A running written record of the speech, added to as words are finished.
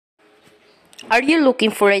Are you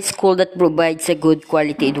looking for a school that provides a good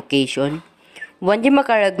quality education? Juan G.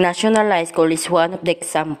 Macarag National High School is one of the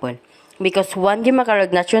example because Juan G.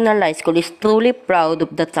 Macarag National High School is truly proud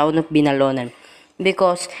of the town of Binalonan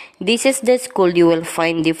because this is the school you will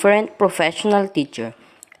find different professional teacher.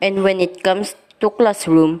 And when it comes to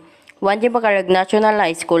classroom, Juan G. Macarag National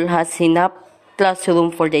High School has enough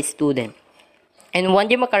classroom for the student. And Juan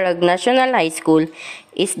G. Macarag National High School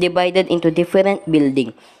is divided into different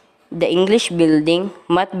buildings. The English building,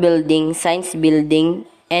 math building, science building,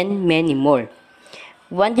 and many more.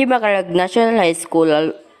 Juan G. Macarag National High School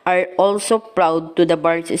are also proud to the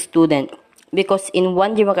various students because in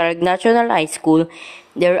Juan G. Macarag National High School,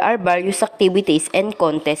 there are various activities and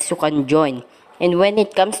contests you can join. And when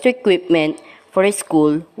it comes to equipment for a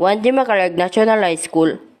school, Juan G. Macarag National High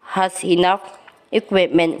School has enough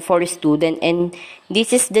equipment for a student, and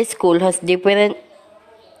this is the school has different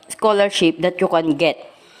scholarship that you can get.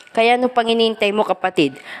 Kaya ano pang hinihintay mo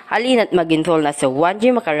kapatid? Halina't mag-enroll na sa Juan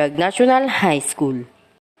G. Macarag National High School.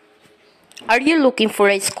 Are you looking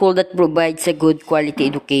for a school that provides a good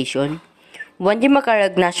quality education? Juan G.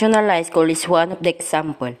 Macarag National High School is one of the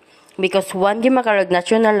example because Juan G. Macarag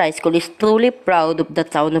National High School is truly proud of the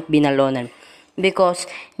town of Binalonan because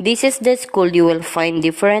this is the school you will find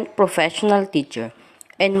different professional teacher.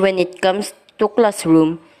 And when it comes to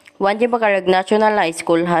classroom, Juan G. Macarag National High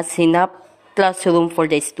School has enough classroom for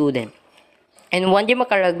the student. And Juan G.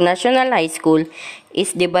 Macarag National High School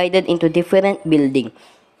is divided into different buildings.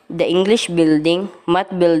 The English building,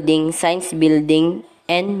 math building, science building,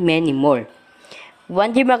 and many more.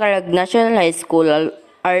 Juan G. Macarag National High School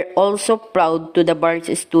are also proud to the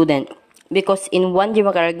various students because in Juan G.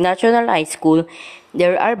 Macarag National High School,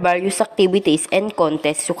 there are various activities and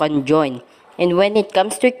contests you can join. And when it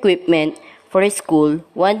comes to equipment for a school,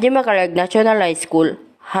 Juan G. Macarag National High School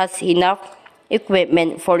has enough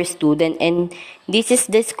equipment for a student, and this is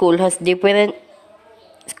the school has different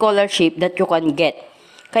scholarship that you can get.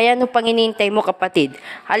 Kaya ano pang hinihintay mo kapatid?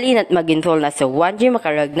 Halina't mag-enroll na sa Juan G.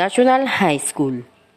 Macarag National High School.